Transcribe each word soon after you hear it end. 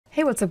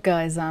Hey, what's up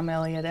guys, I'm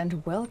Elliot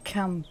and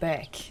welcome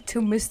back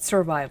to Mist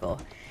Survival.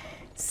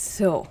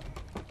 So,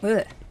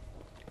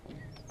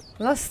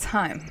 last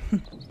time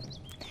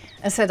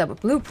I set up a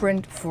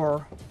blueprint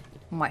for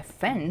my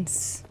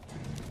fence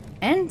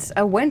and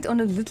I went on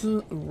a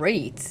little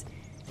raid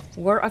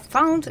where I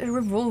found a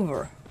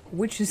revolver,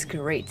 which is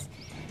great.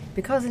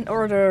 Because in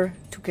order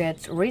to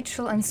get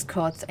Rachel and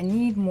Scott I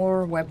need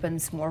more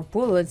weapons, more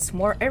bullets,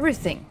 more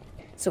everything.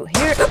 So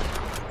here...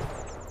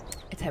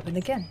 It happened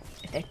again.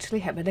 It actually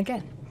happened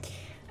again.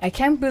 I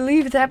can't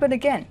believe it happened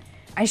again.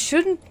 I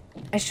shouldn't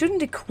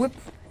equip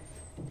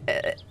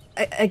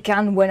a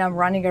gun when I'm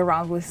running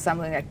around with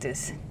something like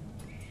this.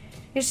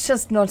 It's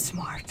just not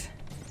smart.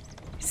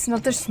 It's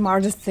not the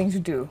smartest thing to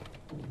do.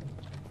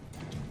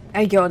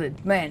 I got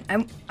it, man.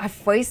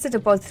 I've wasted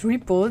about 3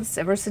 bullets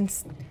ever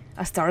since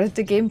I started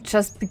the game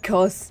just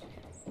because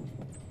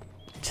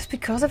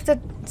of that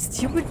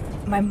stupid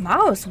my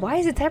mouse. Why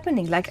is it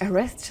happening? Like I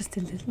rest just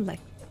a little, like.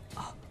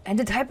 And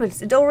it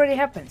happens. It already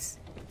happens.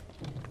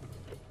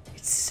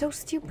 It's so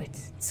stupid.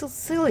 It's so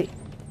silly.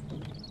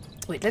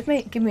 Wait, give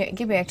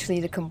me actually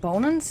the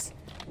components.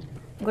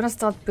 I'm gonna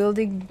start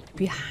building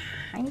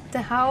behind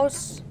the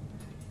house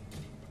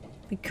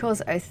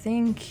because I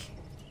think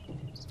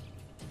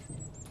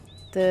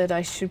that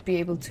I should be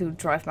able to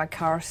drive my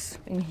cars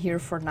in here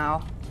for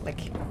now.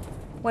 Like,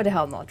 why the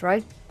hell not,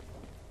 right?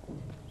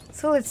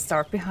 So let's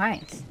start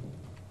behind.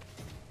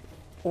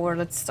 Or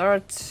let's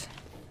start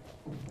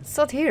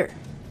here.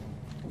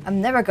 I'm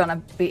never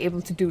gonna be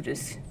able to do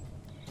this.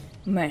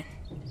 Man.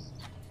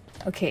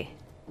 Okay.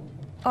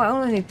 Oh, I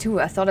only need 2.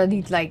 I thought I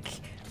need like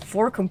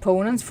 4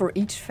 components for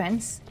each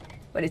fence.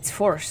 But it's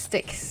 4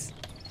 sticks.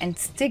 And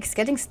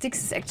getting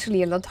sticks is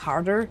actually a lot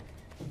harder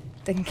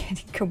than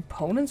getting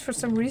components for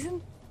some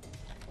reason.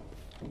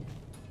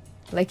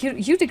 Like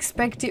you'd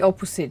expect the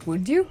opposite,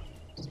 wouldn't you?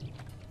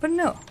 But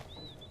no.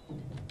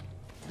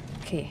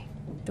 Okay.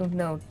 Don't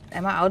know.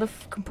 Am I out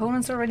of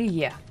components already?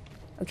 Yeah.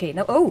 Okay,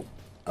 now...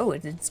 Oh,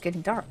 it's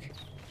getting dark.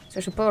 So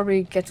I should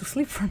probably get to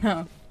sleep for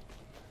now.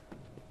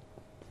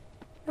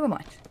 Never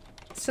mind.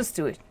 Let's just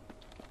do it.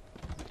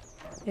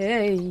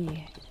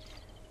 Yay.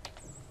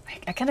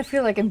 I kind of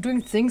feel like I'm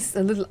doing things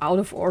a little out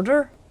of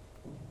order.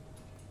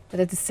 But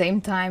at the same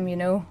time, you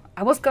know,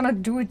 I was gonna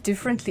do it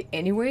differently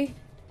anyway.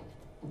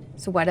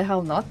 So why the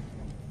hell not?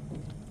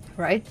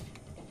 Right?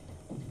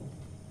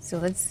 So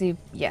let's see.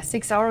 Yeah,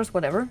 6 hours,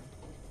 whatever.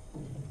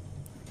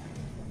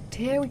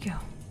 There we go.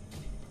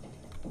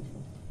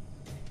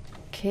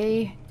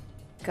 Okay,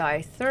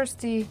 guy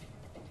thirsty.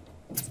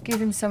 Let's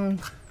give him something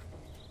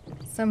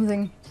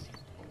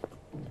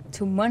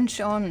to munch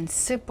on and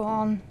sip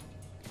on.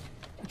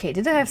 Okay,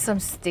 did I have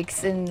some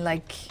sticks in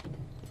like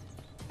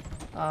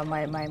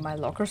my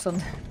lockers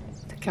on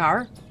the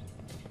car?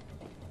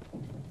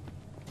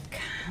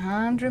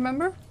 Can't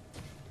remember.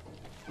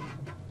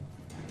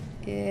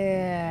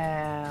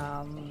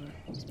 Yeah.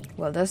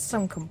 Well, there's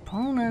some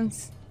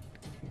components.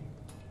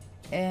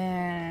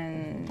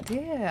 And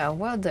yeah,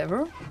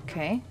 whatever.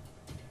 Okay.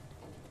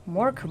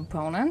 More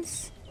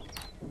components.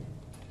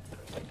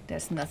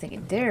 There's nothing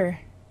in there.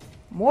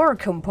 More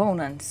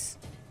components.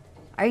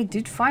 I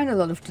did find a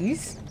lot of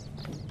these.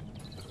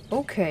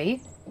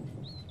 Okay.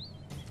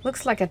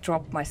 Looks like I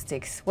dropped my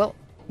sticks. Well,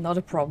 not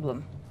a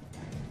problem.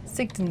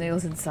 Stick the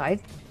nails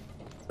inside.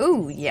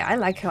 Ooh, yeah, I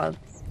like how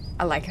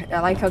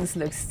this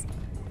looks.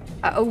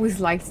 I always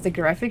liked the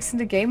graphics in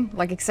the game,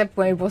 like except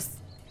when it was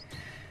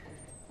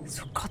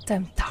so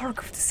goddamn dark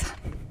with the sun.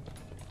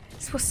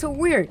 This was so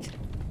weird.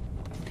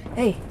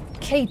 Hey,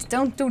 Kate,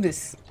 don't do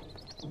this.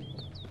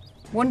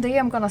 One day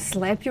I'm gonna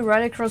slap you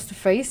right across the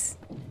face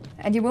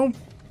and you won't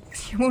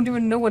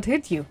even know what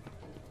hit you.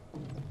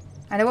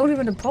 And I won't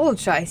even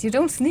apologize. You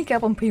don't sneak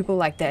up on people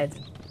like that.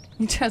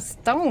 You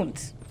just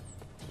don't.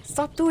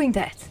 Stop doing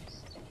that.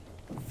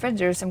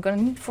 Feathers I'm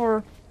gonna need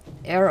for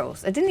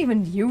arrows. I didn't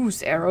even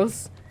use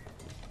arrows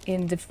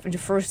in the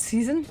first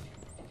season.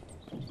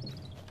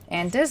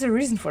 And there's a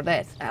reason for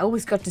that. I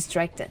always got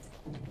distracted.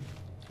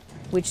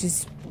 Which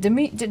is the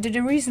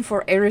reason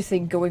for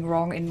everything going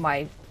wrong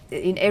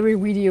in every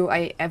video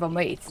I ever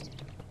made.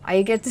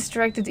 I get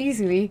distracted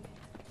easily.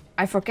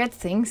 I forget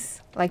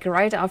things. Like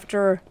right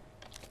after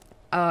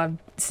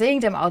saying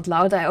them out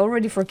loud, I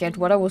already forget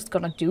what I was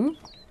gonna do.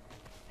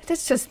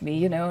 That's just me,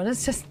 you know.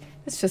 That's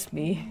just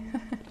me.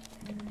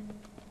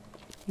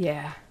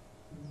 Yeah.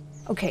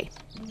 Okay.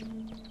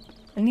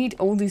 I need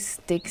all these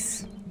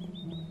sticks.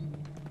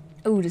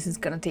 Oh, this is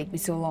gonna take me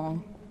so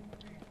long.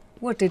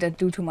 What did I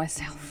do to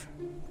myself?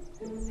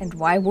 And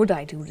why would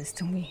I do this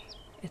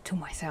to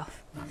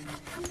myself?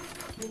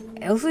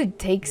 Also, it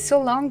takes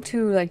so long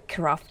to like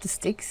craft the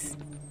sticks,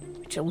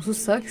 which also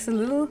sucks a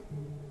little.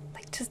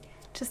 Like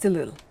just a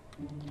little,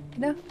 you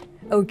know?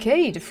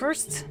 Okay, the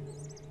first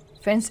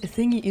fence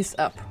thingy is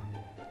up.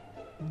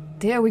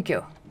 There we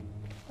go.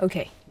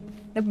 Okay,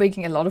 not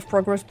making a lot of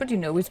progress, but you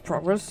know it's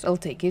progress. I'll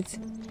take it.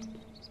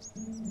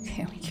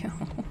 There we go.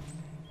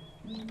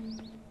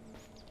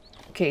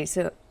 Okay,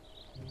 so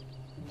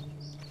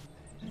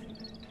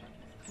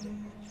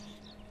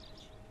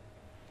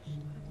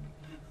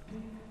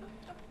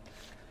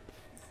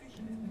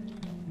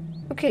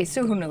Okay,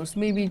 so who knows?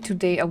 Maybe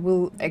today I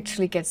will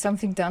actually get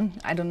something done.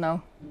 I don't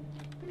know.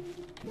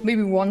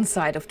 Maybe one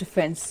side of the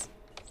fence.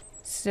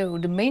 So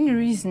the main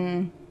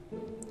reason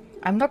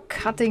I'm not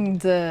cutting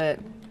the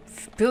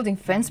building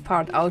fence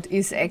part out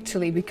is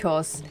actually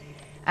because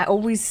I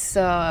always,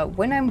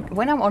 when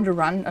I'm on the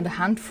run, on the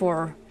hunt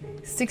for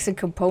sticks and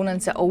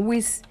components, I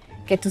always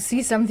get to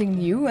see something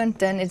new and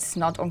then it's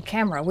not on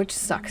camera, which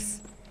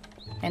sucks.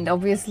 And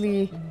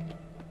obviously,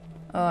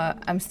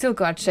 I'm still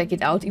gonna check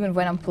it out even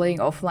when I'm playing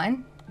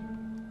offline.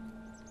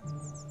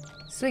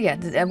 So yeah,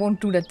 I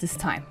won't do that this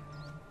time.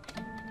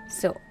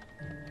 So,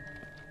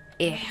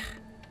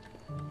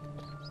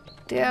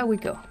 there we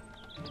go.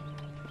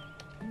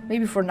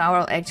 Maybe for now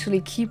I'll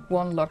actually keep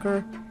one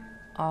locker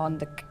on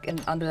the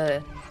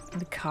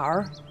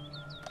car,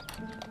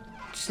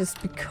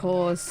 just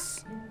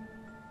because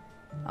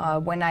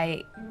when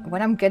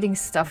I'm getting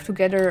stuff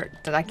together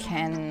that I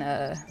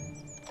can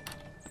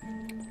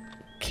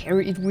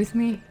carry it with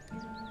me,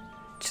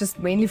 just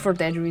mainly for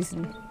that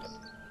reason.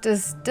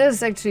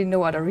 There's actually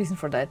no other reason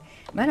for that.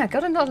 Man, I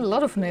got a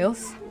lot of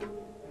nails.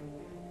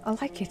 I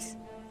like it.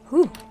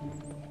 Ooh,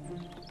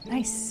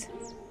 nice.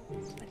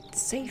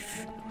 It's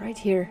safe right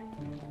here.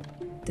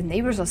 The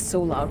neighbors are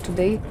so loud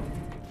today.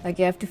 Like,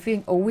 I have the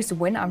feeling always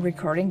when I'm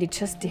recording,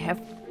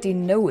 they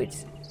know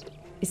it.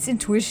 It's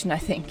intuition, I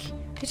think.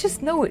 They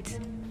just know it.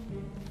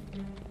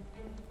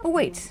 Oh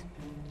wait,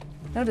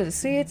 now that I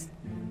see it,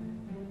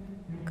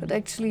 could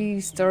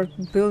actually start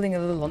building a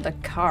little on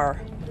that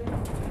car.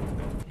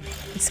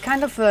 It's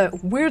kind of a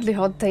weirdly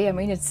hot day. I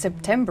mean, it's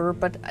September,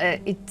 but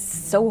it's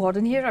so hot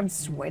in here, I'm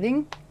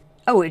sweating.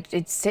 Oh, it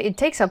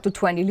takes up to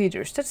 20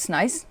 liters. That's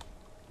nice.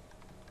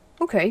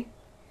 Okay.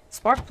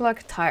 Spark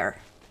plug tire.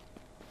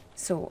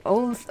 So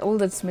all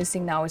that's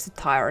missing now is a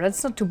tire.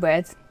 That's not too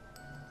bad.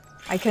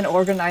 I can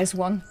organize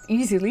one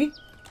easily.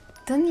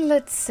 Then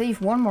let's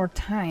save one more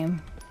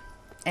time.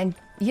 And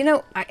you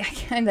know, I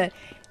kinda...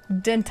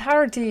 The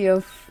entirety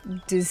of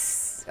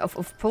this...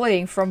 of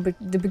playing from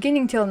the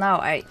beginning till now,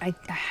 I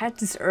had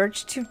this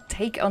urge to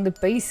take on the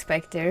base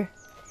back there.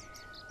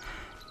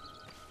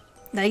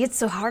 Like, it's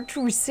so hard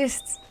to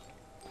resist.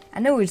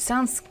 I know it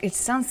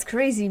sounds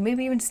crazy,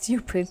 maybe even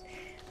stupid,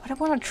 but I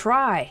wanna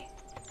try.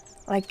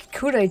 Like,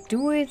 could I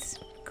do it?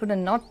 Could I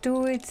not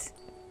do it?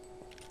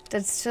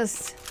 That's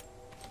just...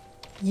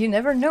 You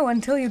never know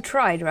until you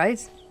tried,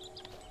 right?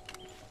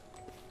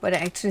 But I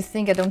actually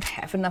think I don't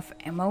have enough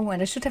ammo,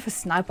 and I should have a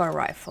sniper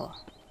rifle.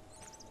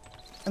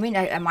 I mean,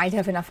 I might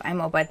have enough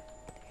ammo, but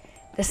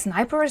the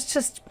sniper is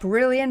just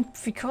brilliant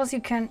because you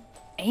can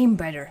aim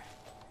better.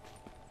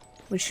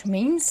 Which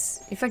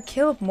means, if I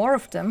kill more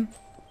of them,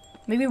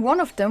 maybe one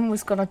of them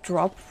was gonna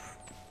drop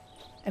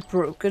a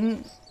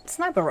broken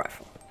sniper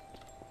rifle.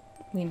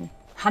 I mean,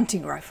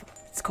 hunting rifle,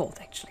 it's called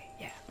actually,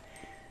 yeah.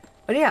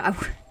 But yeah,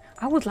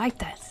 I would like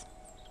that.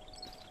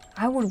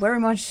 I would very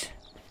much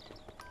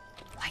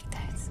like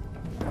that.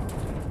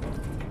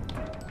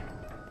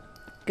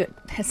 Good,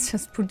 let's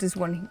just put this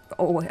one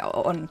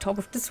on top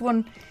of this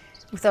one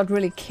without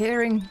really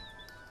caring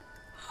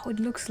how it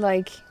looks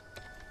like.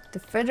 The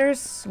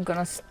feathers I'm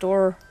gonna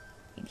store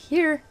in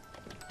here.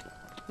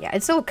 Yeah,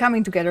 it's all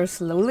coming together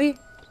slowly.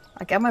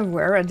 Like, I'm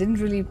aware, I didn't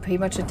really pay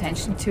much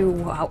attention to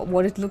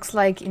what it looks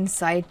like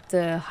inside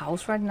the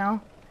house right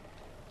now.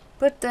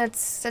 But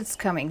that's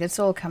coming, that's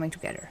all coming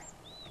together.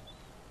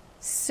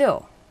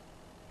 So,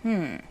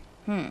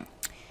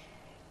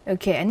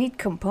 okay, I need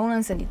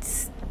components, I need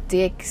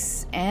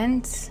sticks,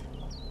 and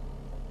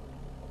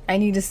I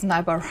need a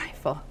sniper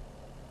rifle.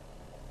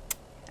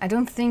 I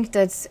don't think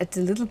that at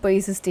the little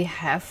bases they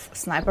have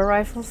sniper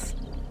rifles.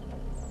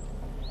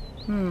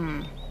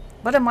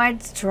 But I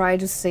might try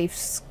to save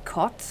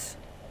Scott.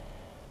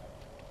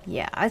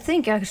 Yeah, I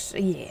think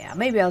actually, yeah,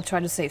 maybe I'll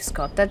try to save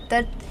Scott.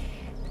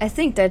 I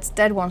think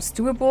that one's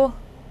doable.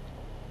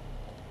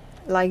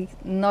 Like,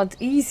 not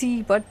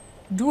easy, but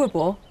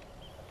doable.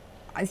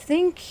 I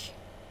think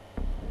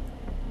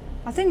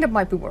that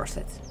might be worth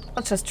it.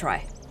 I'll just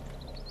try.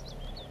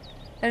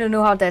 I don't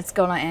know how that's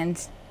gonna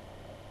end,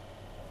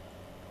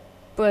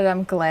 but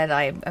I'm glad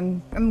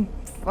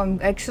I'm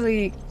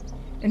actually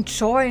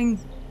enjoying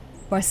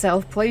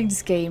myself playing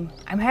this game.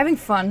 I'm having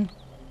fun.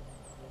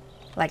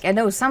 Like, I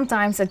know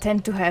sometimes I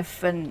tend to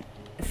have a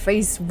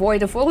face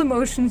void of all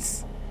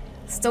emotions,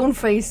 stone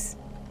face,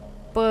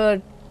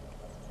 but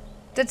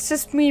that's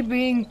just me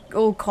being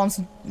all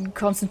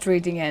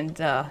concentrating and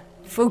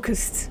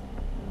focused.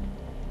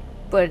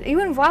 But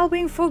even while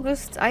being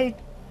focused, I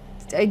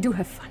do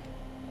have fun.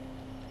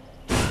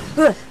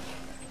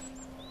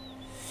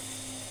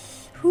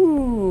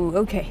 Whew,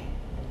 okay.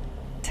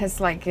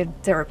 That's like a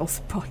terrible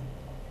spot.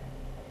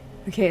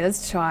 Okay,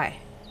 let's try.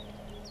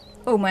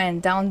 Oh man,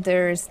 down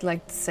there is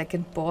like the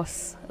second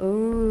boss.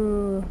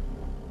 Ooh.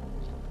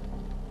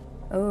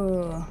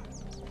 Oh.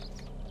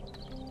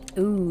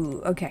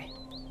 Ooh, okay.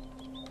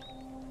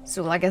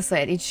 So like I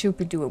said, it should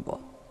be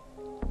doable.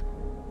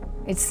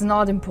 It's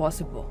not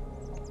impossible.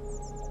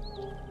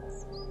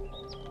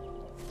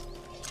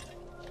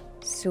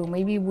 So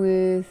maybe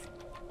with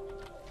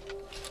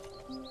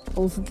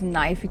Also the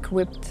knife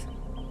equipped.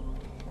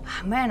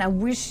 Ah, man,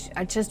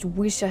 I just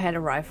wish I had a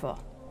rifle.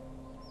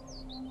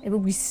 It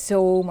would be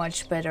so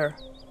much better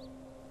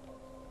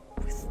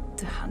with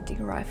the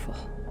hunting rifle.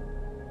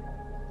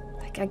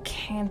 Like, I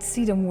can't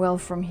see them well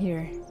from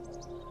here.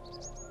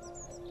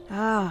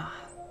 Ah.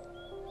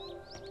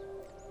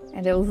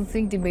 And I also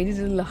think they made it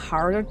a little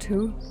harder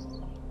too.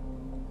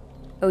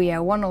 Oh yeah,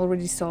 one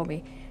already saw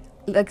me.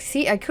 Like,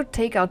 see, I could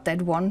take out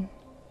that one.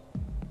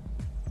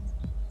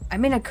 I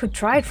mean, I could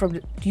try it from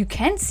the... You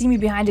can't see me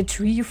behind a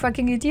tree, you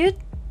fucking idiot.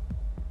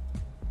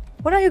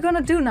 What are you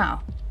gonna do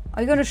now?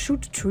 Are you gonna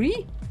shoot the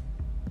tree?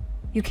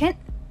 You can't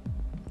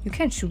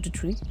shoot the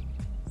tree.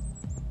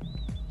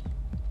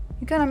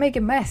 You're gonna make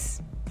a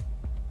mess.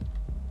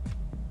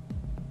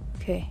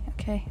 Okay.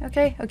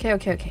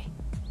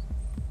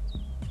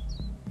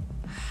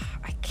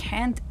 I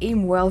can't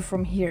aim well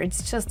from here.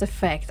 It's just a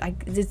fact.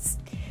 It's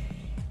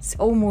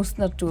almost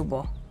not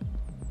doable.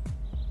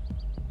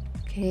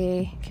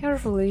 Okay,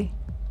 carefully.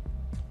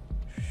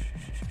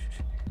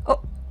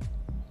 Oh.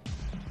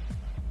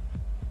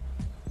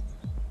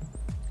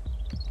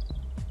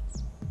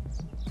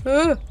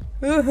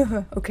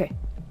 Okay,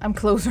 I'm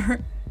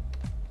closer.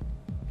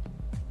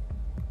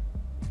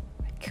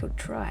 I could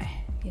try,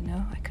 you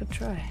know, I could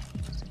try.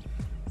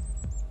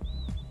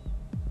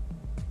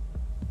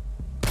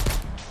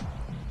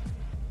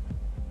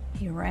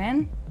 He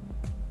ran.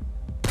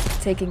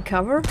 Taking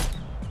cover.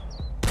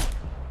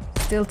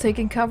 Still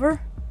taking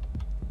cover.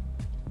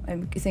 I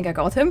think I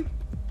got him.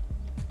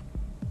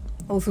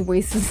 Also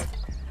wasted.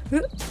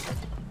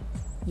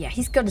 Yeah,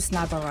 he's got a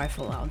sniper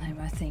rifle on him,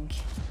 I think.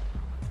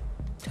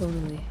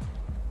 Totally.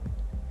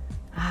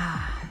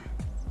 Ah.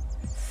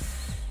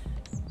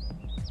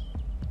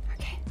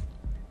 Okay.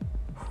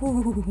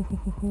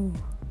 Ooh.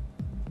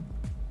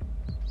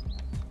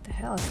 The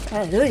hell is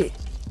that?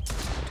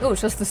 Oh,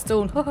 it's just a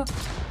stone.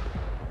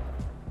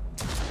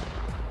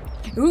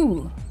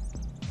 Ooh.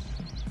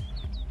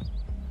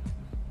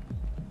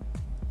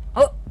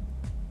 Oh!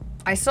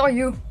 I saw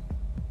you.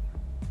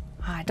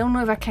 I don't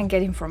know if I can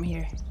get him from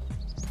here.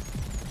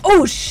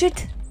 Oh,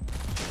 shit!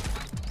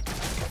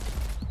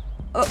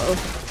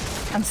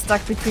 Uh-oh. I'm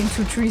stuck between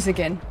two trees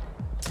again.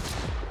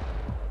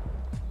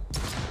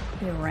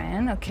 He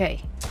ran.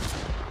 Okay.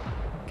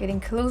 Getting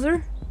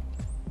closer.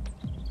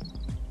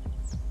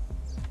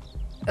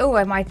 Oh,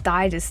 I might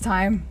die this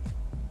time.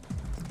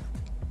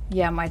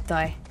 Yeah, I might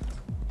die.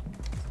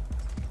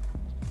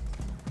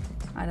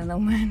 I don't know,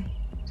 man.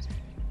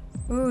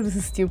 Ooh, this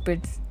is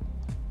stupid.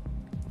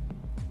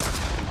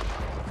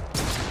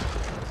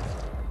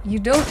 You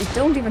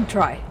don't even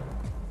try.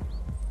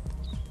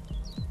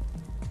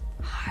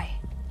 Hi.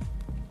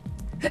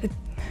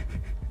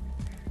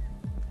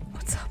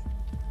 What's up?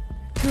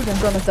 Dude,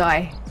 I'm gonna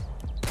die.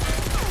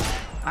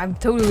 I'm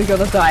totally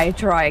gonna die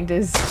trying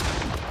this.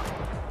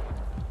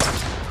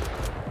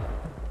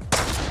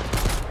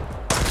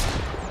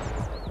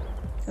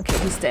 Okay,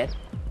 he's dead.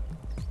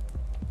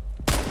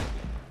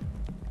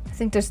 I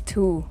think there's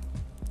two.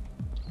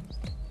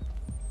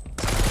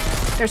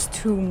 There's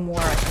two more,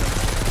 I think.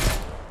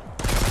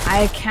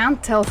 I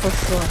can't tell for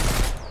sure.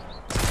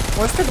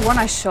 Where's that one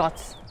I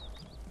shot?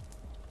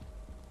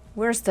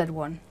 Where's that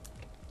one?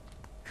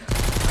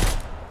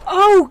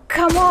 Oh,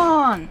 come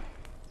on!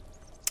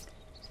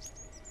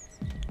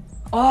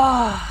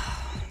 Oh.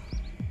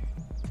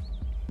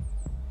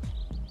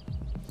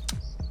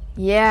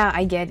 Yeah,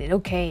 I get it.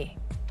 Okay.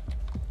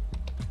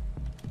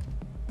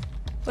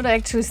 But I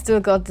actually still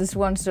got this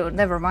one, so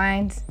never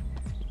mind.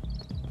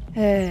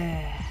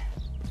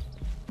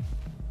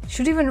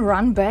 Should even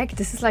run back.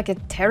 This is like a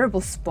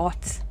terrible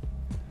spot.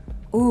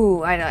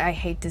 Ooh, I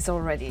hate this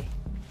already.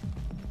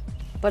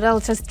 But I'll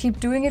just keep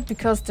doing it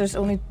because there's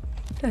only...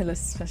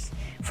 let's just...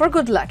 For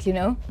good luck, you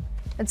know?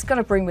 It's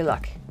gotta bring me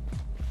luck.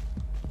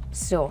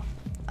 So,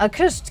 I'll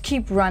just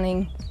keep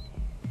running.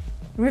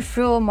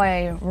 Refill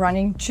my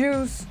running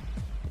juice.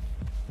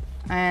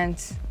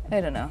 And...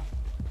 I don't know.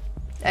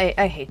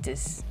 I hate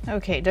this.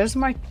 Okay, there's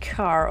my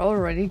car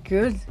already.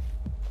 Good.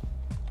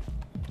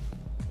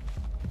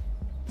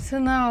 So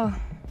now...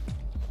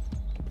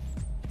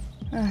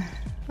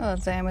 oh,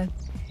 damn it.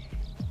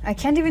 I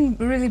can't even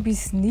really be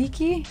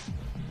sneaky.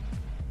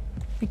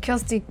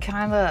 Because they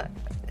kinda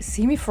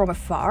see me from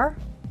afar.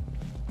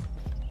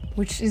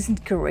 Which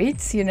isn't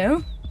great, you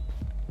know?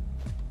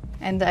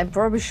 And I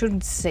probably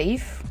shouldn't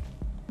save.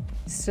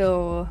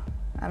 So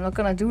I'm not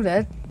gonna do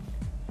that.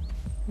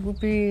 It would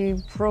be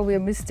probably a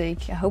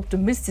mistake. I hope the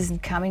mist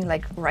isn't coming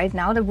like right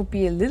now. That would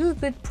be a little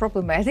bit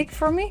problematic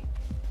for me.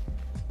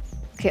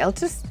 Okay, I'll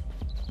just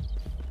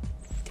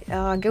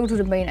go to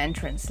the main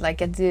entrance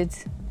like I did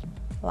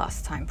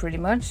last time pretty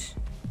much.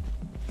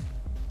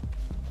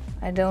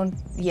 I don't...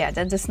 Yeah,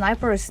 that the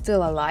sniper is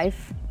still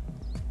alive.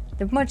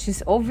 That much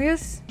is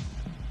obvious.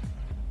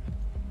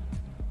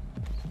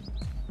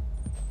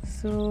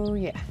 So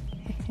yeah.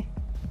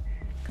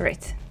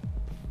 Great.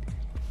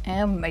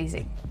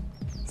 Amazing.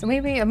 So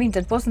maybe, I mean,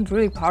 that wasn't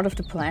really part of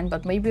the plan,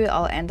 but maybe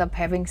I'll end up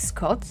having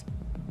Scott.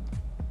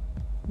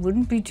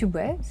 Wouldn't be too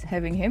bad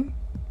having him.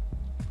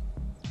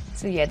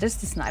 So yeah, there's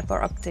the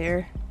sniper up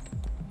there.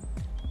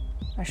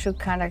 I should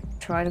kind of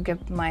try to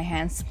get my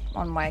hands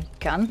on my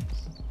gun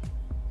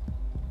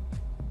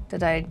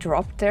that I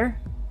dropped there.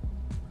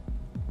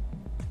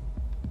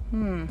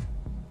 I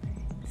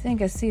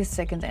think I see a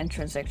second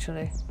entrance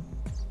actually.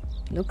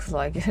 Looks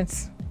like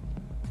it.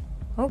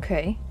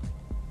 Okay.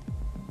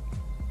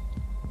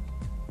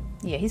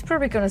 Yeah, he's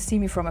probably gonna see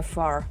me from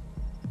afar.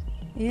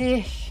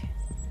 Eek.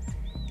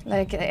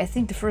 Like, I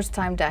think the first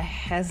time there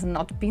has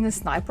not been a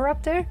sniper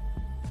up there.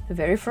 The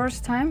very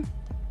first time.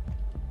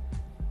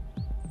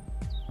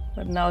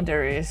 But now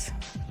there is.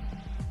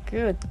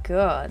 Good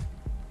God.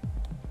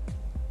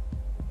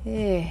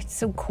 Yeah, it's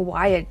so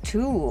quiet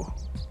too.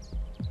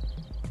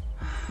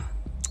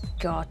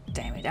 God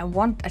damn it.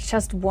 I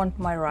just want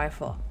my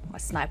rifle. My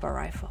sniper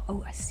rifle.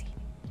 Oh, I see.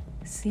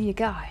 I see a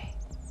guy.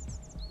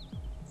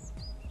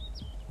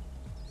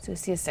 So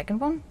is he a second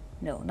one?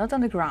 No, not on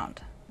the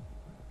ground.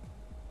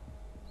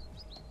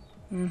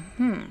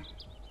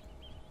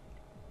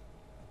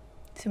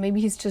 So maybe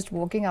he's just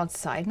walking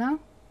outside now?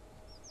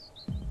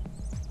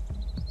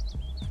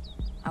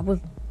 I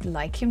would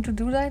like him to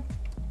do that.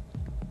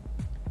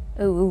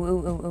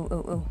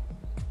 Oh.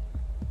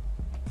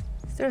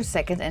 Is there a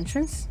second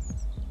entrance?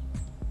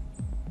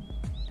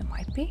 There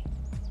might be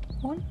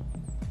one.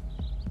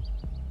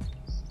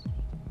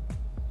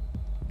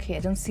 Okay, I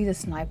don't see the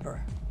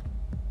sniper.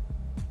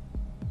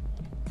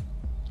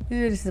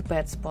 Ooh, this is a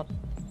bad spot.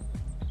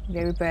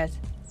 Very bad.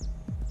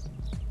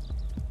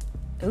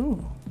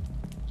 Ooh.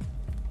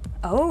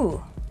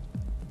 Oh.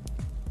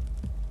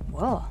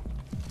 Well.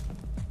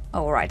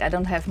 Oh, right, I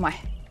don't have my...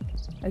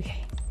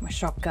 Okay, my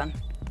shotgun.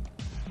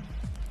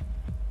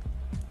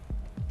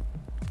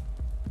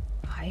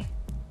 Hi.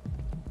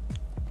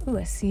 Ooh,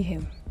 I see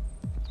him.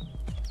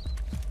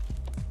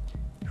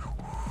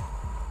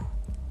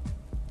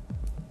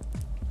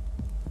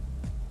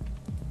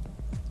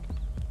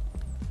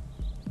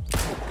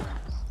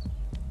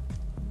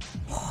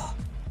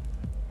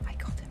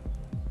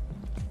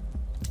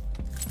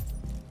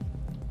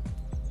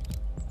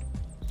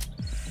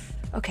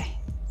 Okay.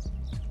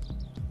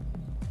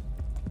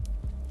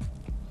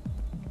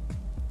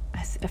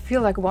 I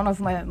feel like one of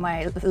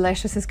my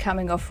lashes is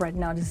coming off right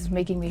now. This is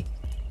making me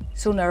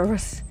so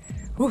nervous.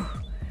 Whew.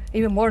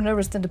 Even more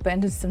nervous than the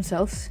bandits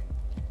themselves.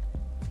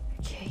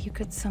 Okay, you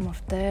got some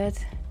of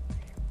that.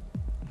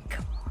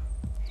 Come on.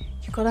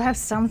 You gotta have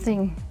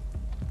something.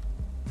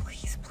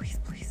 Please, please,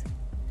 please.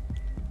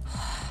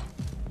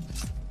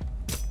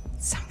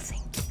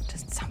 Something.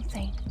 Just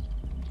something.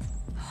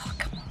 Oh,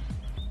 come on.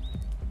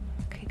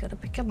 Okay, gotta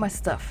pick up my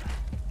stuff.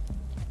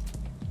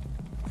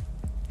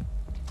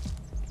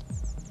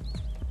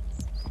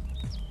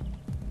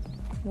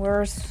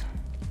 Where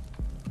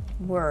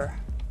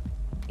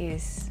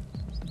is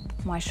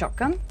my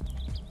shotgun?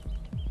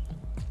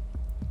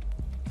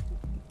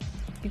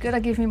 You gotta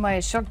give me my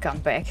shotgun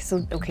back.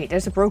 So, okay,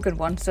 there's a broken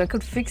one, so I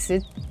could fix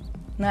it.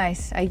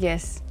 Nice, I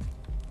guess.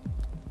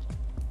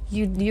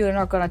 You're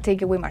not gonna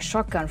take away my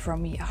shotgun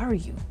from me, are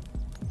you?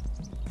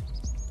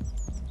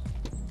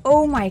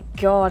 Oh my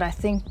God, I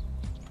think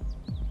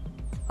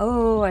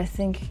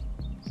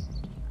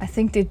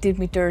they did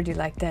me dirty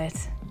like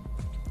that.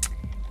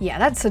 Yeah,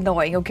 that's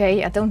annoying,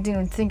 okay? I don't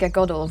even think I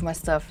got all of my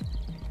stuff.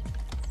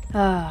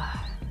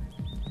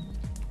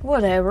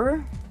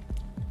 Whatever.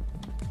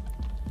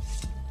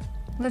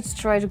 Let's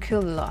try to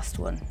kill the last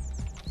one.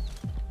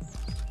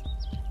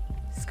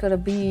 It's gotta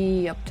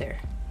be up there.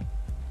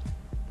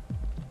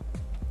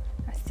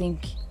 I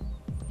think...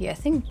 Yeah, I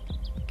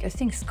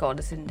think Scott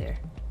is in there.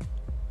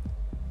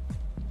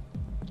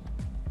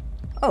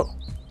 Oh.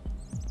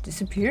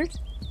 Disappeared?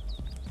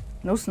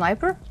 No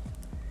sniper?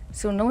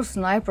 So no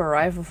sniper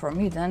rifle for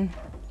me then.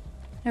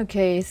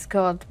 Okay,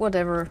 Scott,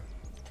 whatever.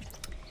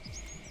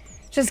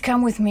 Just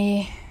come with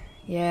me.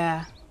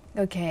 Yeah.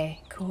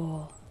 Okay,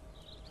 cool.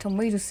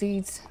 Tomato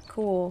seeds,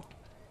 cool.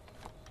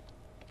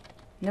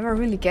 Never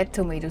really get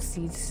tomato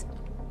seeds,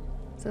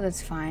 so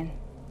that's fine.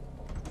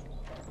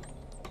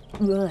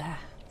 Ugh.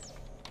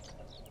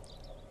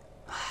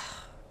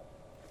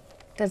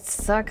 That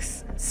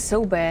sucks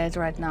so bad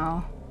right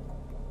now.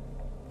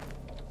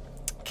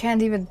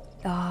 Can't even...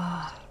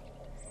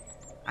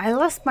 I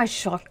lost my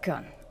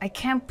shotgun. I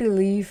can't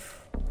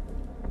believe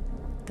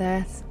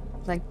that.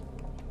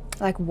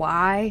 Like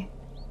why?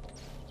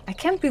 I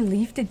can't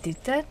believe they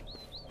did that.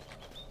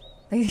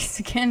 Like, it's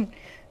again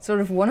sort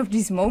of one of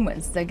these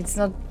moments. Like, it's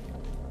not...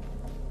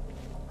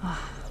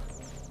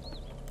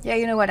 Yeah,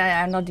 you know what?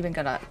 I'm not even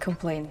gonna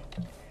complain.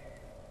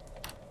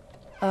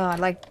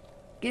 Like,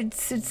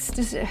 it's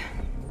just...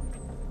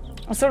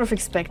 I sort of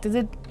expected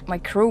it. My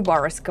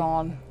crowbar is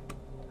gone.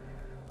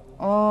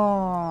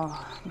 Oh,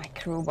 my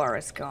crowbar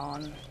is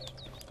gone.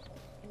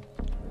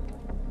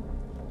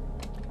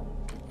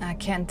 I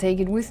can't take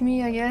it with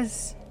me, I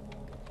guess.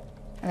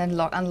 And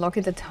then unlock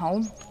it at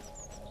home.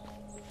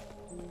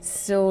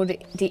 So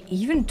they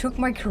even took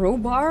my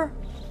crowbar?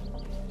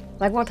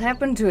 Like, what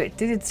happened to it?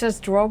 Did it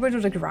just drop it to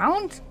the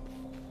ground?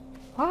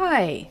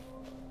 Why?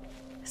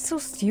 So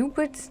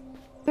stupid.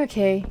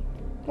 Okay,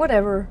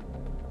 whatever.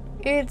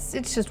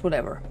 It's just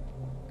whatever.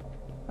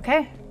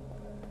 Okay?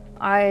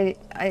 I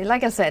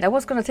like I said, I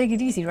was gonna take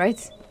it easy,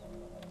 right?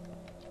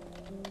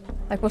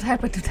 Like what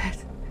happened to that?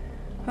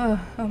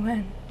 Oh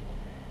man.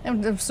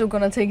 I'm still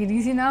gonna take it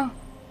easy now.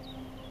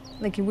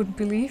 Like you wouldn't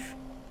believe.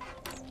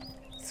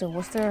 So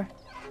was there...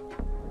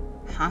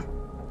 Huh?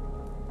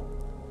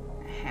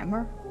 A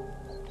hammer?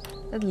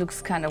 That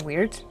looks kind of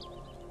weird.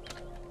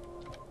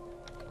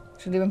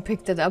 Should I even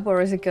pick that up,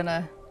 or is it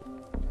gonna...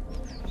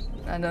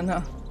 I don't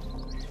know.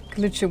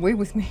 Glitch away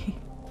with me.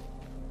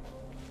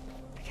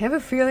 I have a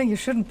feeling you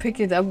shouldn't pick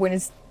it up when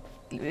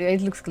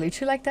it looks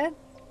glitchy like that.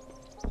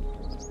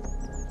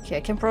 Okay,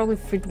 I can probably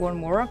fit one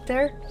more up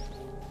there.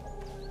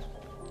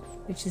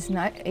 Which is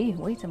nice. Hey,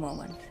 wait a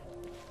moment.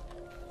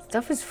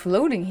 Stuff is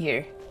floating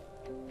here.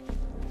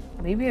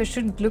 Maybe I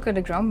shouldn't look at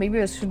the ground.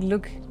 Maybe I should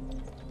look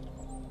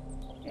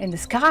in the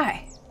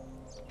sky.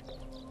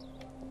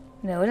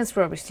 No, that's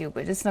probably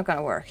stupid. It's not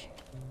gonna work.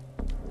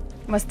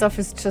 My stuff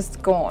is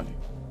just gone.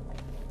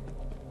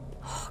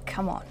 Oh,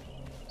 come on.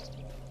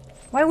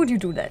 Why would you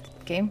do that,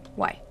 game?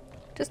 Why?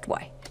 Just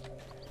why?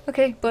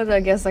 Okay, but I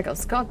guess I got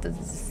Scott. This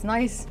is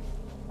nice.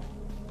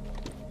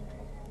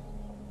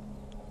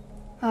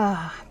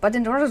 But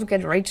in order to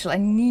get Rachel, I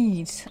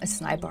need a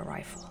sniper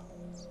rifle.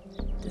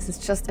 This is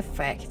just a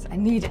fact. I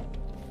need it.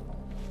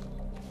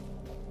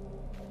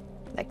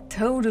 Like,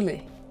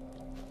 totally.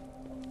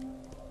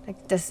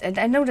 Like this, and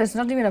I know there's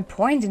not even a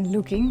point in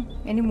looking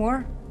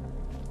anymore.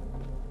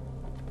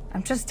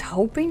 I'm just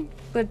hoping,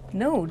 but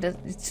no,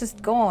 it's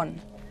just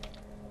gone.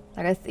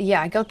 Like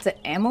yeah, I got the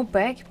ammo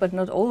back, but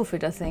not all of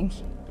it, I think.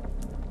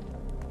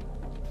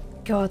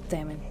 God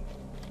damn it.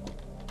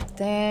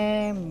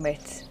 Damn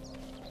it.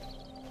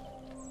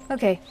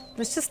 Okay,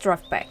 let's just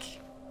drive back.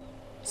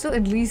 So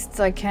at least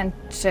I can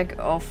check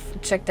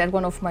that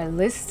one off my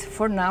list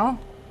for now.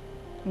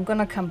 I'm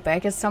gonna come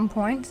back at some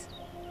point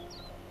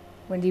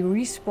when they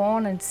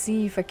respawn and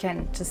see if I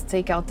can just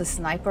take out the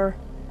sniper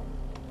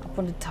up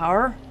on the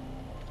tower.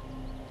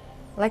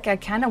 Like, I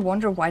kind of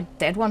wonder why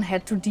that one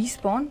had to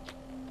despawn.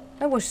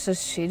 That was so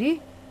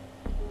shitty.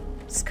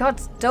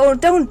 Scott,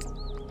 don't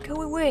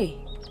go away.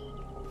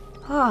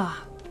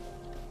 Ah,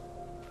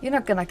 you're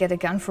not gonna get a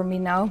gun from me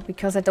now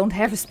because I don't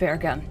have a spare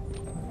gun.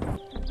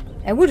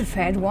 I would have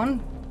had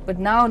one, but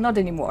now not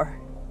anymore.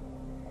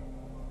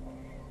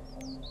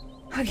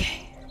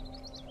 Okay.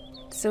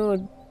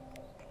 So,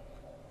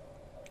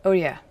 oh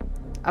yeah,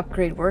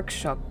 upgrade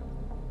workshop.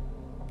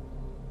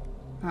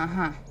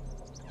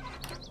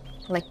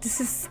 Like,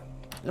 this is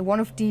one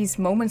of these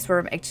moments where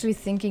I'm actually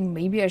thinking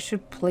maybe I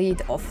should play it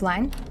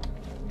offline.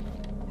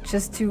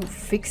 Just to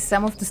fix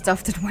some of the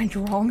stuff that went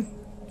wrong.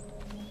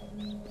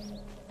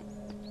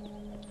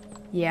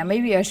 Yeah,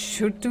 maybe I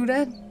should do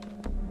that.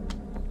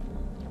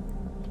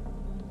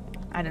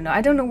 I don't know.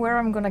 I don't know where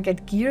I'm gonna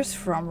get gears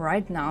from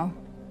right now.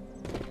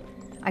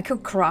 I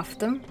could craft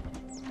them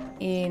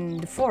in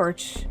the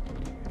forge.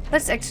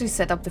 Let's actually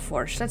set up the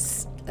forge.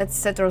 Let's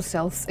set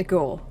ourselves a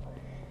goal.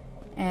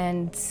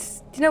 And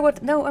you know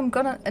what? No, I'm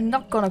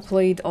not gonna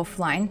play it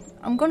offline.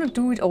 I'm gonna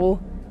do it all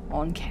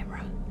on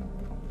camera.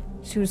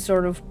 To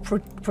sort of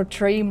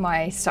portray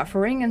my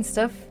suffering and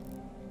stuff.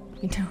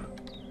 You know.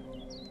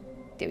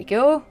 There we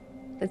go.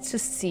 Let's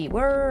just see.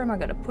 Where am I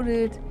gonna put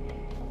it?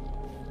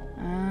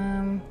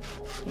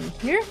 In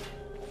here?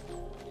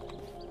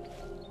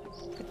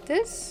 Like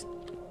this?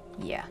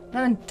 Yeah,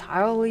 not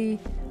entirely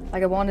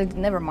like I wanted.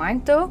 Never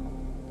mind though.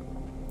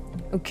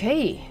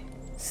 Okay.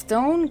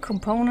 Stone,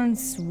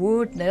 components,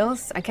 wood,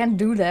 nails. I can't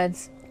do that.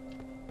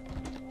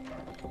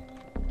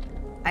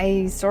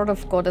 I sort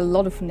of got a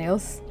lot of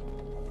nails.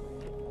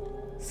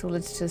 So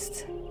let's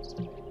just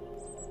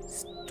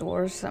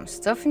store some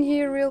stuff in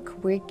here real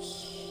quick.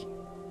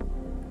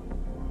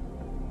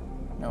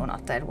 No,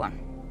 not that one.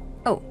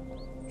 Oh,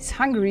 he's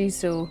hungry,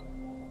 so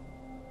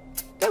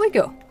there we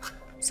go.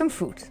 Some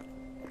food.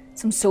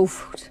 Some soul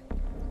food.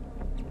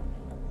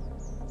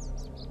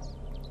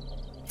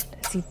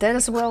 Let's eat that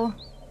as well.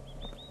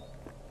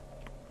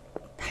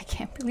 I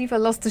can't believe I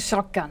lost the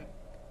shotgun.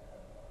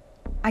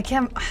 I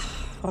can't...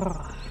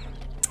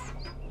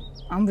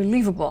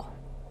 Unbelievable.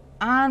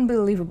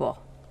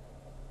 Unbelievable.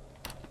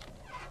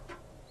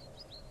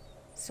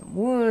 Some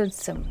wood,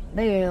 some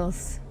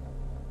nails.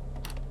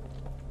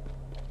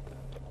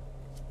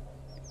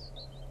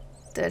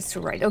 That's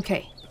right,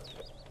 okay.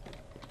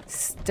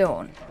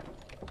 Stone.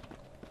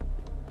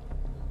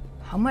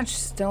 How much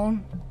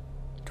stone?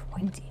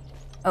 20.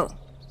 Oh,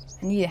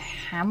 I need a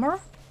hammer?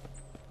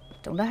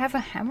 Don't I have a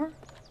hammer?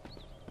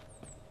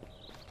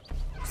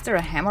 Is there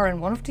a hammer in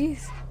one of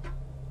these?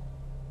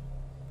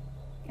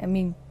 I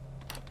mean,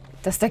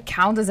 does that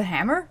count as a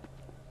hammer?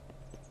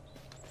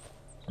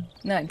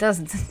 No, it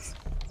doesn't.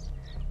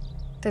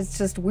 That's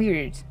just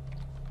weird.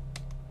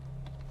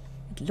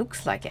 It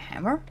looks like a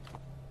hammer.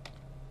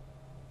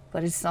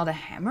 But it's not a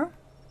hammer?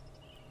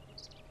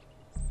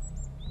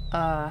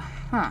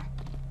 Huh.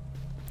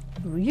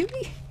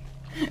 Really?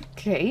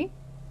 Okay.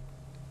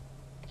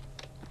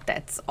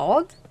 That's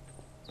odd.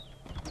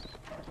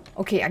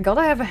 Okay, I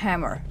gotta have a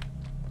hammer.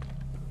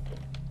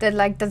 that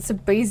like that's a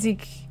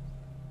basic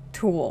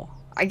tool.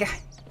 I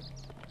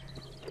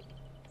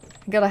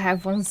gotta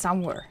have one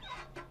somewhere.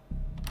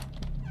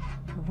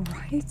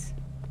 Right?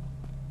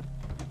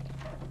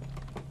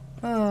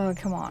 Oh,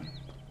 come on.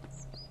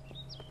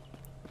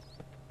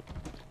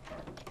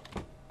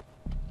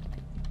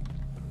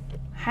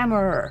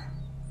 Hammer.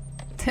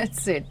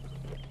 That's it.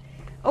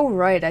 Oh,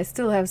 right, I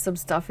still have some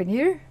stuff in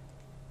here.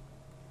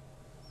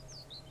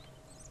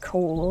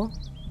 Coal.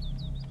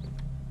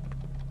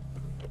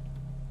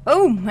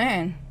 Oh,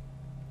 man.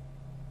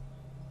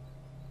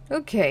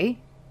 Okay.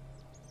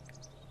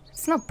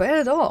 It's not bad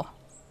at all.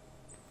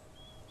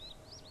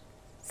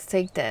 Let's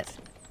take that.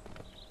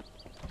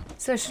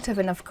 So I should have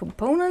enough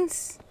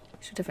components.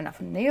 Should have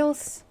enough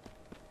nails.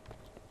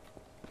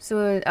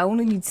 So I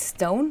only need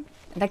stone.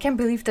 And I can't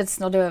believe that's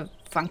not a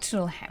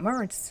functional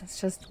hammer. It's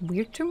just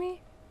weird to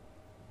me.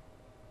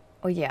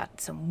 Oh yeah,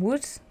 some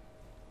wood.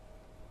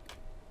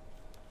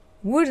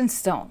 Wood and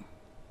stone.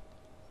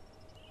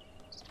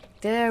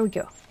 There we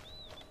go.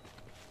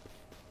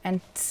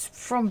 And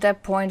from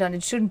that point on,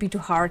 it shouldn't be too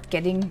hard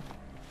getting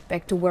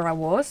back to where I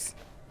was.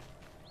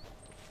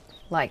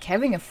 Like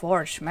having a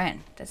forge,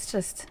 man, that's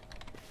just...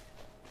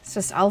 It's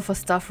just alpha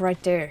stuff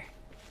right there.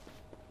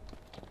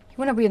 You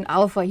wanna be an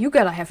alpha, you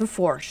gotta have a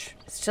forge.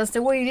 It's just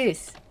the way it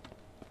is.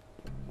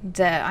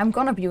 I'm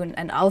gonna be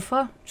an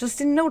alpha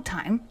just in no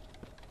time.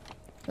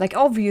 Like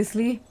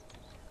obviously,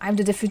 I'm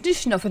the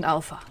definition of an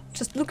alpha.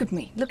 Just look at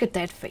me, look at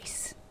that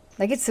face.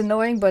 Like it's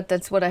annoying, but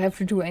that's what I have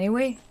to do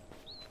anyway.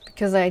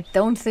 Because I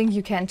don't think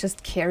you can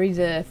just carry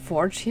the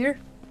forge here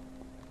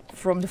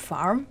from the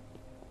farm.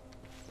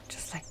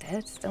 Just like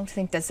that. Don't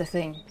think that's a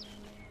thing.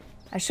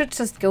 I should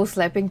just go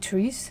slapping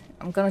trees.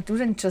 I'm gonna do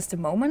that in just a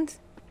moment.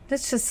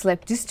 Let's just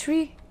slap this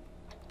tree.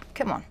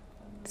 Come on.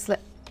 Slap.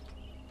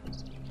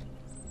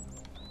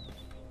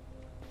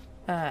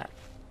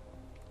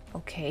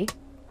 Okay.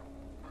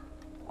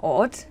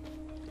 Odd.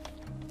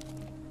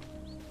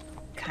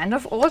 Kind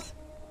of odd.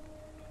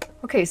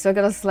 Okay, so I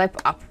gotta slap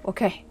up.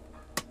 Okay.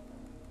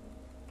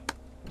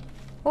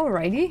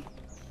 Alrighty.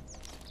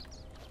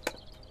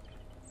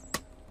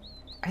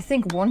 I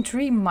think one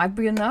tree might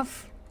be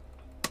enough.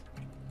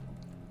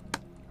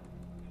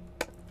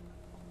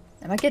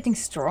 Am I getting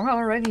strong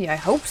already? I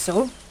hope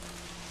so.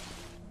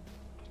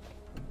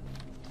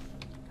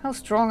 How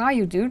strong are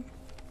you, dude?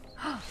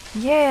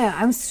 Yeah,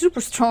 I'm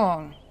super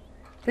strong.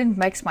 Didn't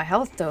max my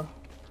health though.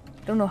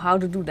 Don't know how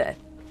to do that.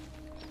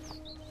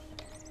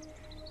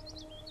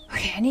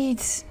 Okay, I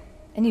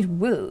need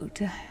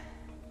wood.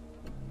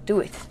 Do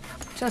it.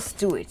 Just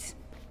do it.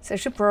 So I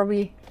should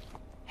probably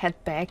head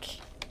back.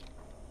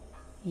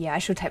 Yeah, I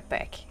should head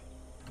back.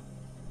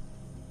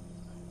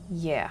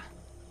 Yeah.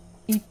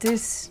 Eat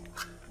this.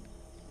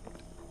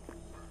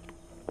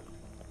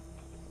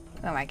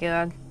 Oh my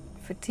god.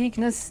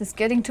 Fatigueness is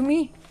getting to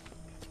me.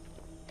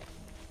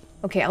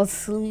 Okay, I'll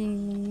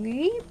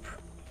sleep.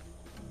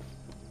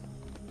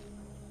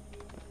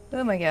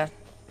 Oh my god.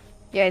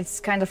 Yeah, it's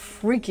kind of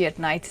freaky at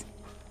night.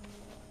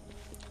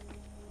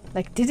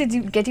 Like, did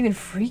it get even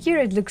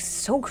freakier? It looks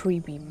so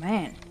creepy,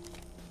 man.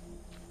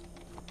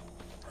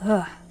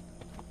 Ugh.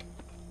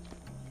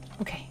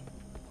 Okay.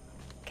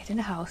 Get in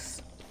the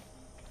house.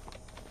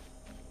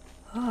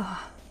 Ugh.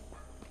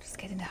 Just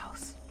get in the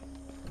house.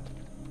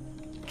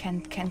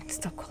 Can't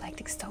stop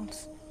collecting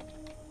stones.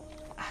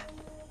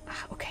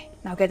 Okay,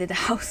 now get in the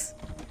house.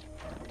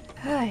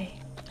 Hi.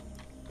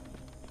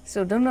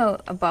 So don't know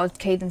about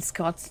Kate and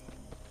Scott.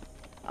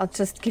 I'll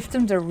just give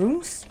them their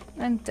rooms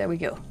and there we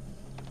go.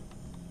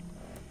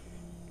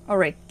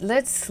 Alright,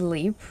 let's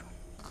sleep.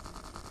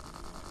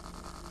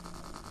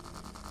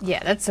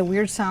 Yeah, that's a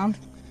weird sound.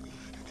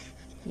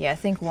 Yeah, I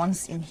think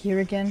one's in here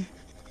again.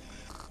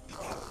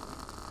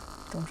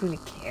 Don't really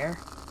care.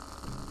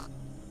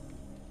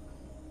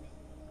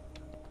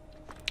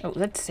 Oh,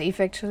 that's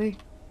safe actually.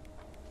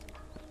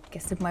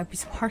 Guess it might be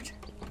smart.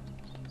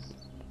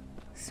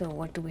 So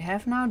what do we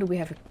have now? Do we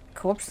have a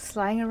corpse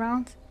lying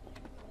around?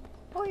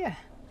 Oh yeah,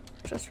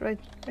 just right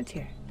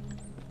here.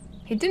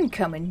 He didn't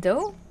come in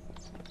though.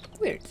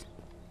 Weird.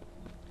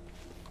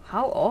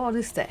 How odd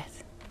is that?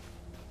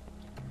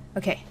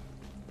 Okay.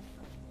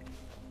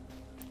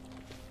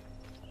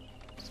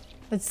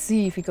 Let's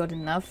see if we got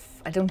enough.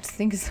 I don't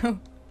think so.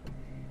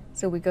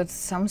 So we got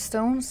some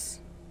stones.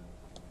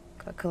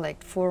 Gotta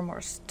collect 4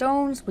 more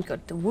stones. We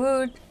got the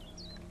wood.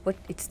 What?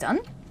 It's done?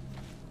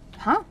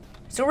 Huh?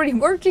 It's already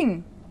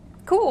working.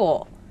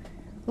 Cool.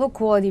 Low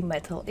quality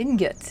metal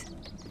ingot.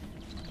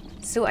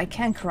 So I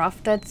can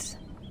craft that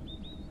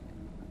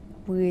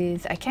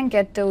with... I can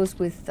get those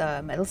with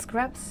metal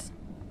scraps.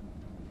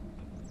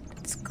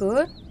 That's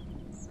good.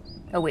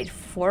 Oh wait,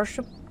 4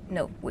 should...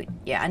 No, wait.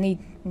 Yeah, I need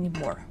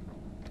more,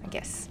 I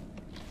guess.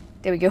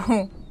 There we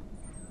go.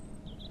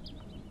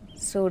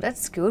 So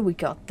that's good. We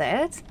got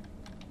that.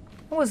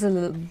 That was a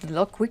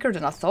lot quicker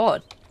than I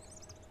thought.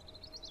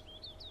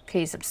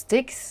 Okay, some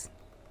sticks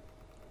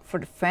for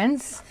the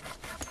fence.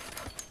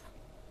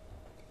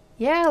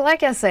 Yeah,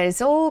 like I said,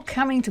 it's all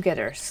coming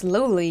together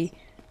slowly,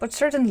 but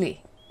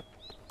certainly.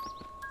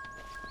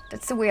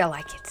 That's the way I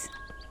like it.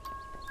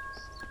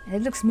 And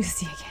it looks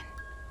misty again.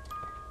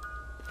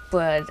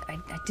 But I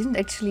didn't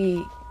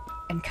actually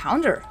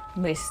encounter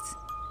mist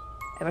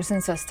ever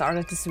since I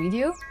started this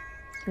video.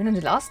 Even in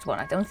the last one,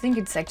 I don't think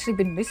it's actually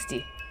been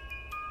misty.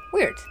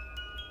 Weird.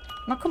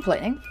 Not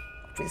complaining,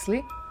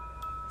 obviously.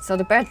 It's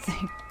not a bad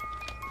thing.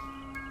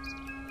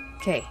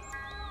 Okay.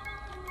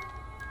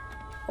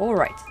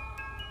 Alright.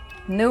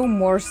 No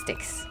more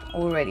sticks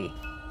already.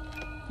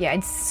 Yeah,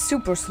 it's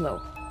super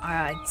slow.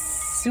 It's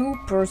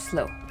super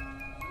slow.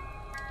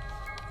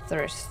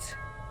 Thirst.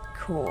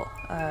 Cool.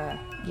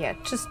 Yeah,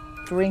 just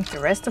drink the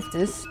rest of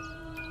this.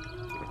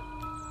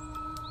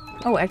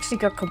 Oh, I actually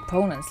got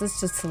components. Let's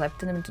just slap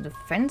them into the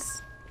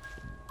fence.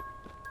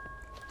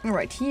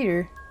 Right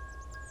here.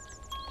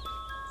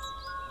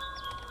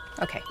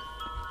 Okay.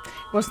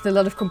 Wasn't a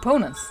lot of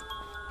components.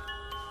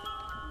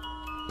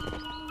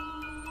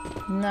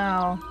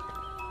 Now.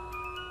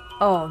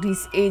 Oh,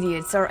 these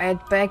idiots are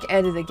back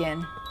at it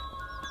again.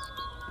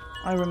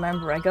 I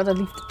remember, I gotta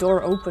leave the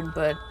door open,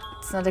 but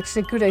it's not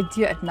actually a good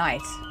idea at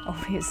night,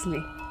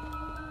 obviously.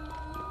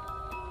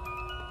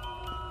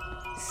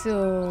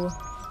 So,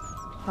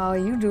 how are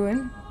you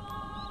doing?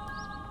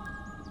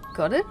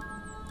 Got it?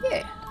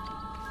 Yeah.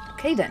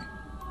 Okay then.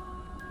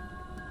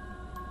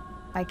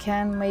 I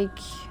can make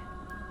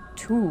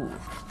 2.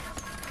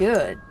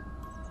 Good.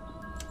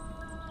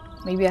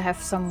 Maybe I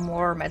have some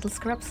more metal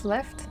scraps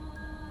left?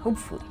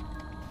 Hopefully.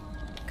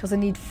 Because I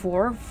need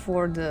 4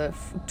 for the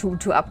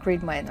to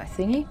upgrade my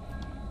thingy.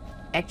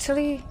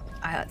 Actually,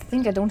 I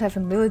think I don't have a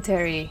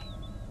military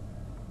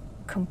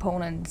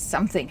component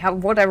something,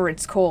 whatever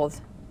it's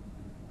called.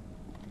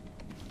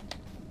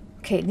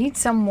 Okay, need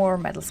some more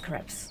metal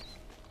scraps.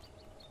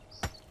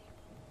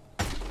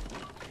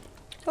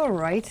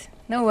 Alright.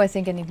 No, I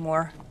think I need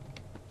more.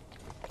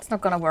 It's not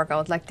gonna work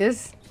out like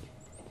this.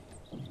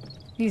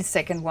 Need a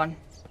second one.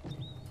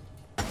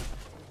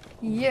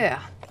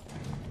 Yeah.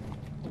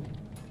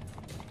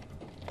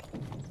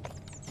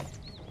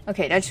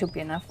 Okay, that should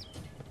be enough.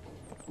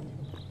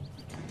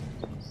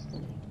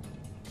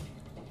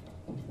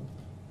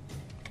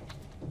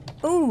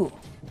 Ooh,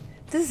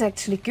 this is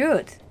actually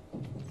good.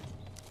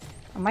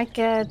 I might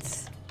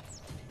get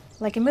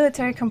like a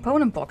military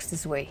component box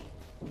this way.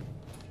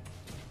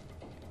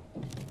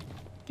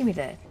 Give me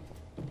that.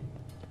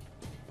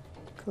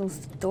 Close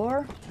the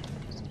door.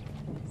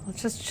 I'll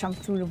just jump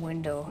through the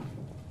window.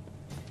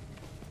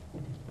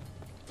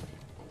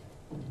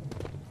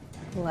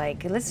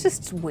 Like, let's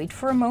just wait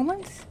for a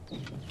moment.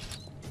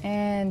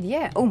 And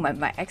yeah, oh,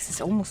 my axe is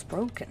almost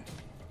broken.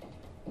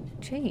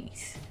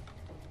 Jeez.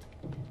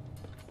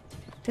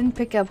 Didn't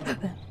pick up.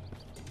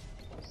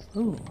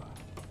 Ooh.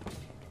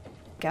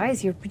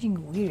 Guys, you're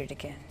being weird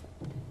again.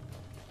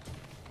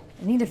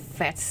 I need a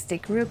fat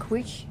stick real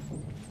quick.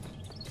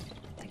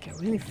 Like a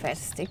really fat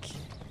stick.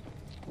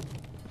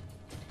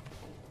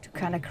 To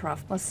kind of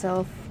craft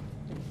myself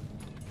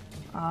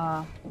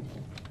a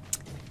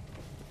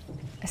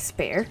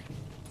spare.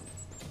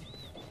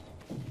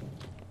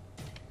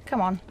 Come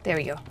on, there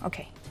we go.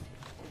 Okay.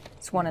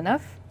 Is one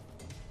enough?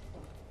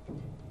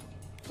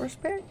 For a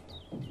spare?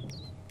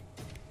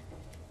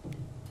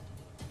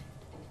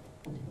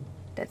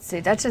 That's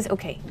it. That's just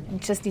okay. I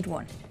just need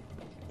one.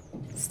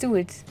 Let's do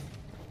it.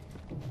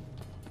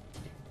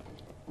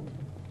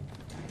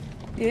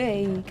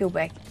 Yay, go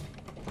back.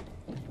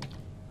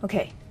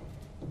 Okay.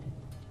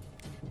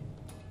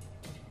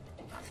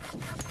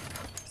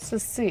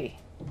 Let's see.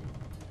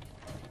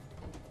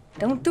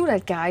 Don't do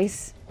that,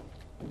 guys.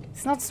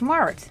 It's not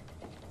smart.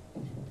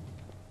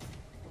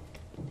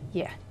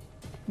 Yeah.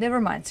 Never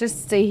mind.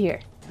 Just stay here.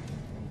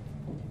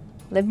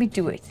 Let me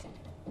do it.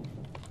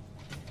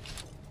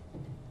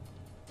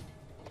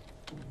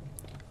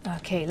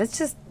 Okay, let's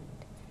just...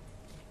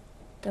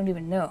 Don't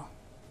even know.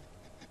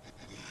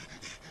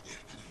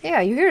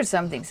 Yeah, you hear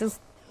something. Just...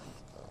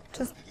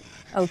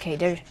 Okay,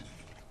 they're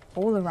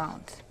all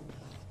around.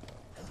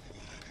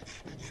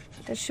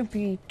 That should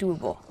be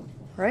doable,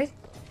 right?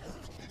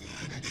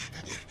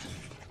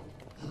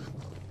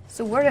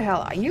 So where the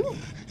hell are you?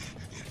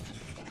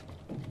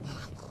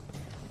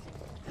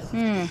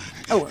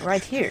 Oh,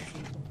 right here.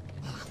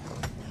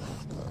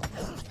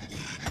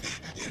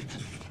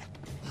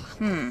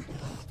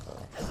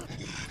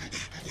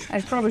 I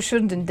probably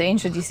shouldn't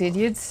endanger these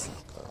idiots.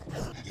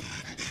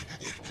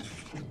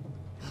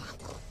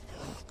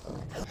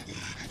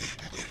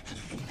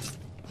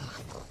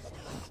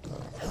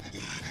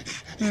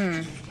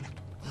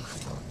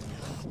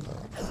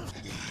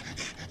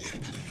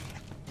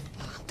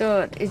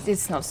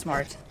 It's not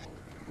smart.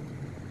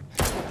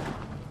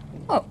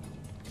 Oh.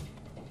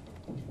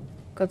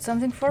 Got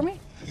something for me?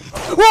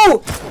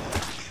 Whoa!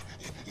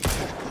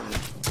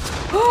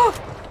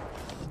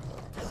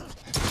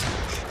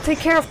 Take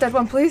care of that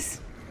one, please.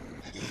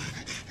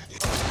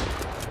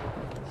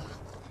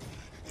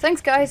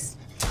 Thanks, guys.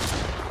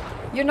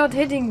 You're not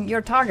hitting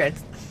your target.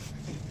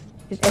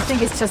 I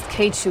think it's just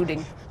cage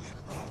shooting.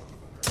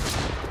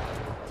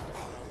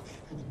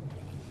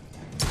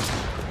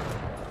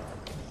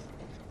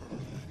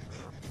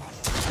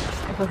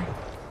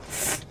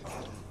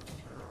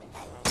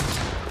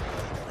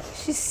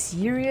 she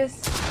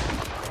serious?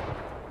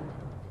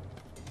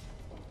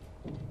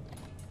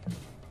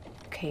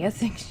 Okay, I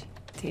think she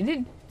did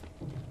it.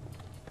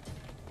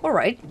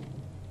 Alright.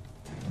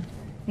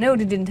 No,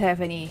 they didn't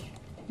have any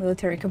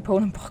military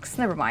component box.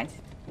 Never mind.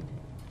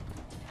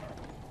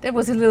 That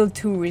was a little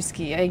too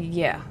risky.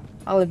 Yeah,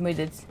 I'll admit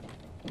it.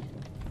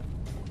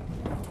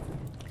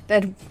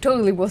 That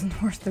totally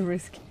wasn't worth the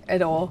risk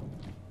at all.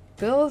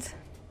 Build.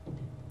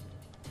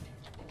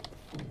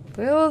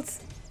 Build.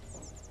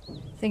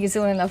 I think it's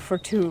only enough for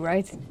 2,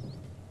 right?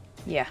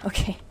 Yeah,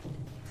 okay.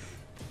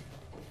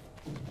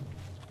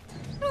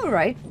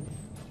 Alright.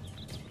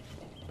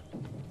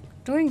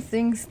 Doing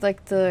things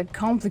like the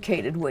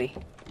complicated way.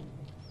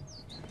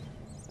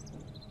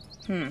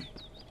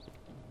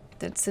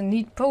 That's a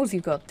neat pose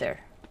you got there.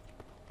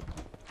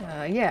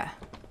 Yeah.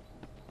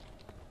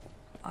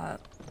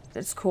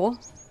 That's cool.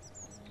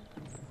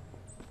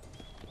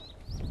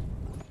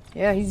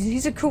 Yeah,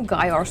 he's a cool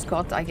guy, our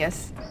Scott, I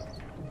guess.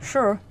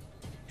 Sure.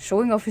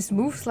 Showing off his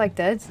moves like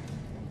that.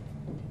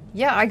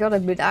 Yeah, I gotta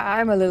admit,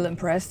 I'm a little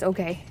impressed.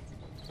 Okay.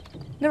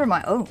 Never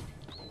mind. Oh,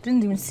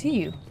 didn't even see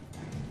you.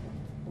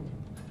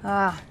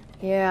 Ah,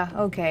 yeah,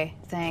 okay.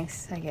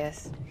 Thanks, I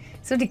guess.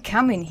 So they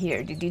come in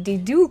here. They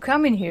do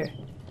come in here.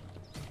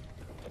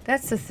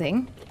 That's the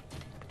thing.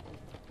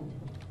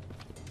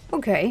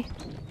 Okay.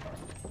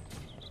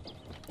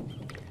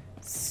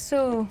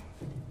 So...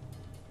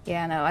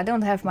 yeah, no, I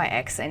don't have my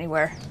X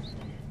anywhere.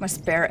 My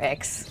spare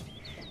X.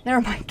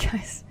 Never mind,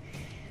 guys.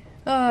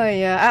 Oh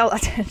yeah, I'll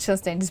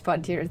just end this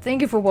part here.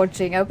 Thank you for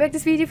watching. I hope you like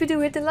this video. If you do,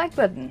 hit the like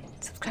button.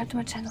 Subscribe to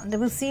my channel and I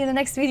will see you in the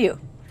next video.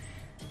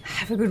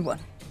 Have a good one.